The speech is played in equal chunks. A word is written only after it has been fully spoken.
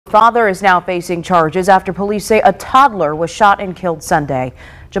Father is now facing charges after police say a toddler was shot and killed Sunday.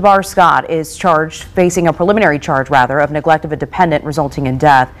 Jabbar Scott is facing a preliminary charge of neglect of a dependent resulting in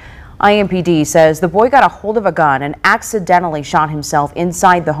death. IMPD says the boy got a hold of a gun and accidentally shot himself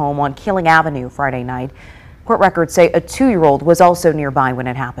inside the home on Keeling Avenue Friday night. Court records say a 2-year-old was also nearby when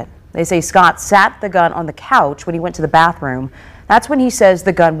it happened. They say Scott sat the gun on the couch when he went to the bathroom. That's when he says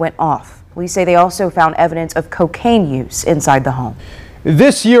the gun went off. Police say they also found evidence of cocaine use inside the home.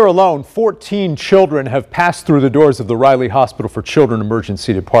 This year alone, 14 children have passed through the doors of the Riley Hospital for Children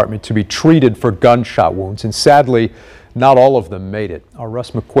Emergency Department to be treated for gunshot wounds, and sadly, not all of them made it. Our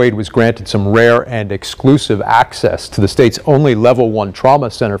Russ McQuaid was granted some rare and exclusive access to the state's only Level 1 trauma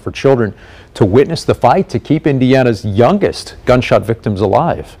center for children to witness the fight to keep Indiana's youngest gunshot victims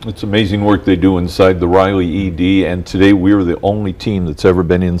alive. It's amazing work they do inside the Riley ED, and today we are the only team that's ever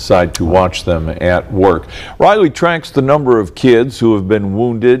been inside to watch them at work. Riley tracks the number of kids who have been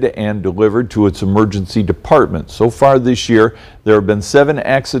wounded and delivered to its emergency department. So far this year, there have been 7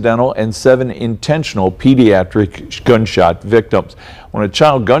 accidental and 7 intentional pediatric gunshot victims. When a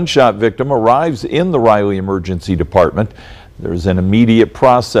child gunshot victim arrives in the Riley Emergency Department, there's an immediate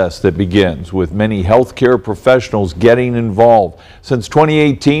process that begins with many healthcare professionals getting involved. Since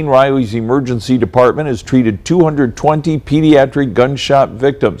 2018, Riley's emergency department has treated 220 pediatric gunshot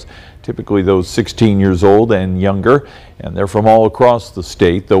victims, typically those 16 years old and younger, and they're from all across the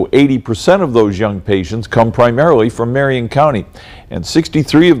state, though 80% of those young patients come primarily from Marion County. And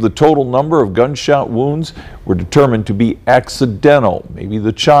 63 of the total number of gunshot wounds were determined to be accidental. Maybe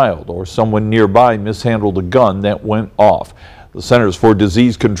the child or someone nearby mishandled a gun that went off. The Centers for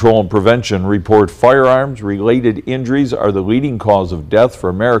Disease Control and Prevention report firearms-related injuries are the leading cause of death for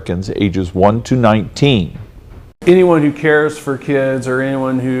Americans ages 1 to 19. Anyone who cares for kids or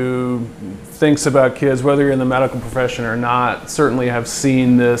anyone who thinks about kids, whether you're in the medical profession or not, certainly have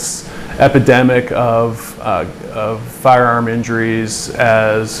seen this epidemic of firearm injuries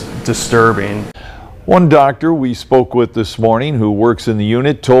as disturbing. One doctor we spoke with this morning who works in the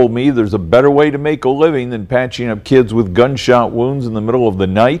unit told me there's a better way to make a living than patching up kids with gunshot wounds in the middle of the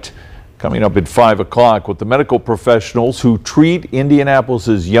night. Coming up at 5 o'clock, what the medical professionals who treat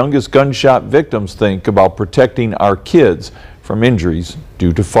Indianapolis's youngest gunshot victims think about protecting our kids from injuries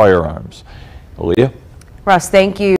due to firearms. Aaliyah? Russ, thank you.